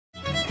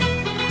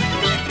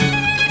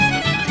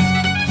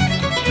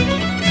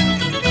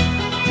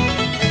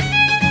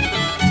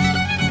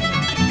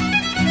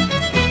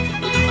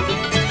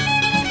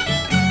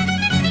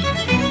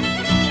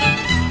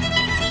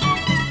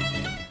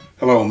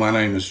my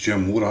name is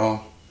Jim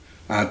Woodall.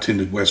 I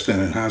attended West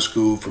Fannin High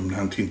School from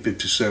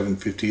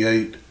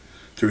 1957-58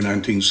 through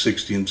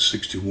 1960 and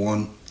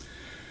 61.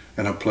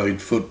 And I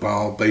played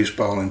football,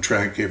 baseball, and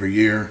track every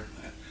year.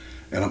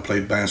 And I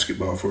played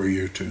basketball for a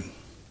year or two.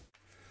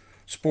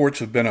 Sports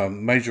have been a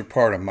major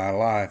part of my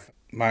life.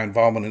 My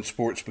involvement in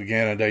sports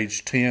began at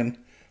age 10,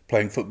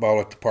 playing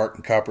football at the park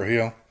in Copper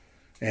Hill,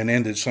 and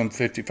ended some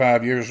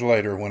 55 years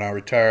later when I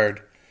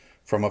retired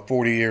from a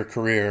 40-year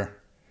career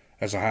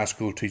as a high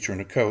school teacher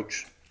and a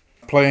coach.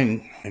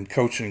 Playing and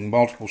coaching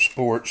multiple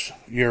sports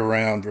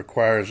year-round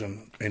requires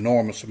an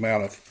enormous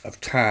amount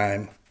of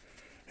time,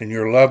 and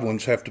your loved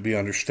ones have to be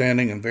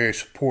understanding and very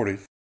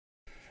supportive.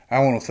 I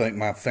want to thank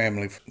my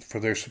family for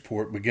their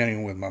support,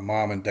 beginning with my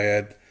mom and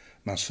dad,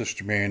 my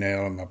sister Mary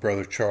and my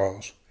brother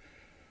Charles.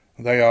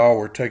 They all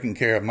were taking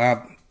care of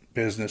my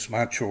business,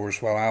 my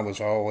chores, while I was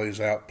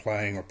always out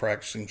playing or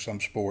practicing some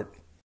sport.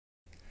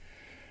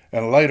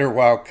 And later,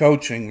 while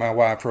coaching, my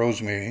wife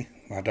Rosemary,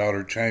 my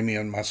daughter Jamie,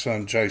 and my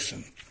son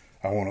Jason,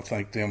 I want to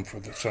thank them for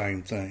the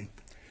same thing.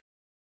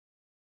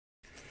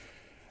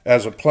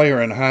 As a player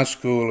in high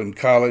school and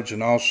college,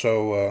 and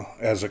also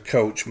as a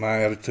coach,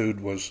 my attitude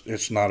was,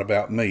 it's not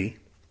about me.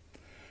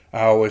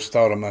 I always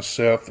thought of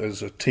myself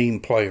as a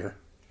team player.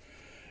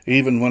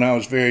 Even when I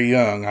was very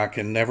young, I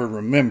can never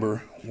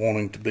remember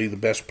wanting to be the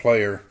best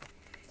player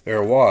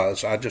there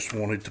was. I just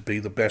wanted to be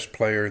the best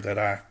player that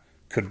I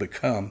could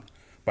become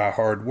by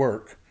hard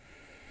work.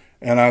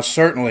 And I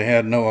certainly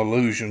had no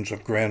illusions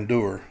of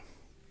grandeur.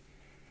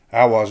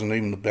 I wasn't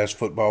even the best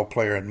football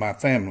player in my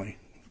family.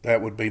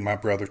 That would be my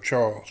brother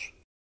Charles.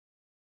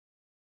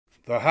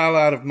 The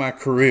highlight of my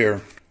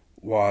career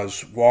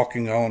was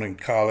walking on in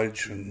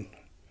college and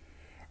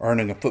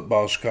earning a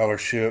football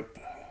scholarship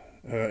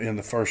in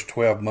the first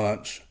 12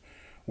 months,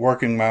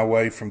 working my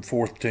way from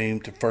fourth team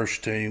to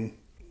first team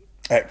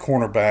at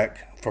cornerback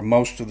for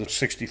most of the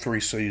 63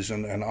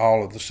 season and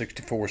all of the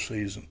 64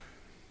 season.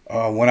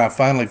 When I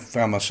finally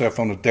found myself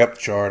on the depth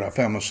chart, I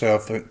found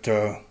myself at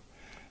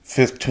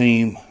fifth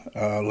team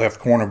left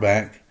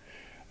cornerback.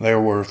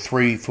 There were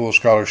 3 full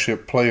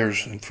scholarship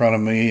players in front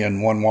of me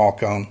and 1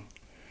 walk-on.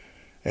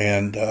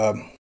 And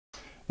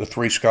the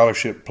 3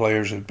 scholarship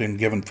players had been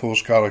given full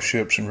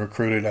scholarships and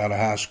recruited out of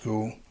high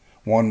school.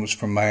 One was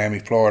from Miami,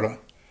 Florida.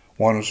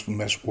 One was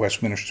from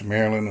Westminster,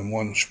 Maryland, and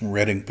one was from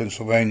Reading,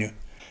 Pennsylvania.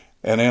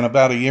 And in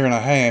about a year and a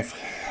half,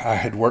 I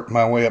had worked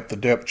my way up the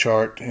depth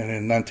chart, and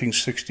in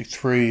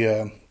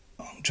 1963,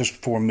 just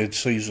before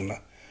mid-season,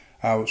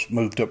 I was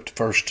moved up to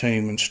first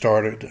team and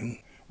started and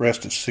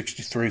rested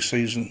 63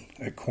 season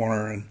at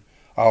corner and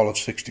all of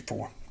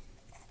 64.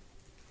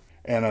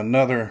 And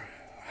another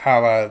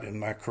highlight in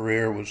my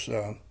career was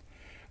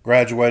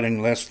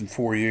graduating less than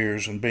 4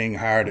 years and being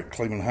hired at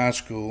Cleveland High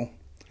School,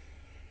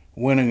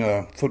 winning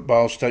a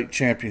football state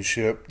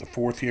championship the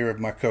 4th year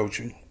of my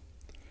coaching,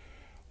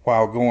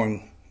 while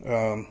going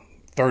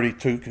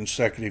 32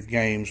 consecutive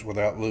games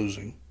without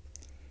losing,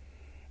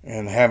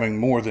 and having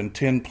more than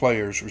 10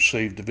 players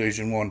receive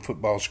Division I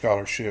football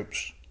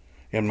scholarships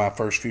in my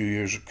first few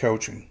years of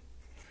coaching.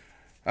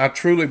 I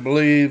truly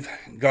believe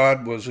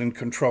God was in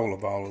control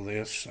of all of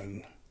this,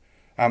 and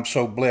I'm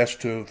so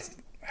blessed to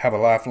have a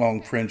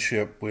lifelong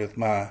friendship with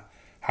my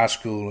high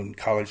school and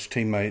college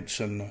teammates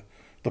and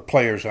the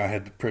players I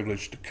had the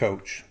privilege to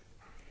coach.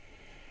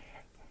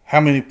 How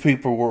many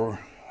people were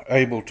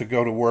able to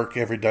go to work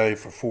every day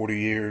for 40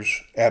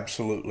 years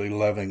absolutely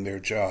loving their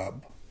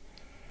job?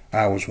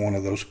 I was one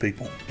of those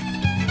people.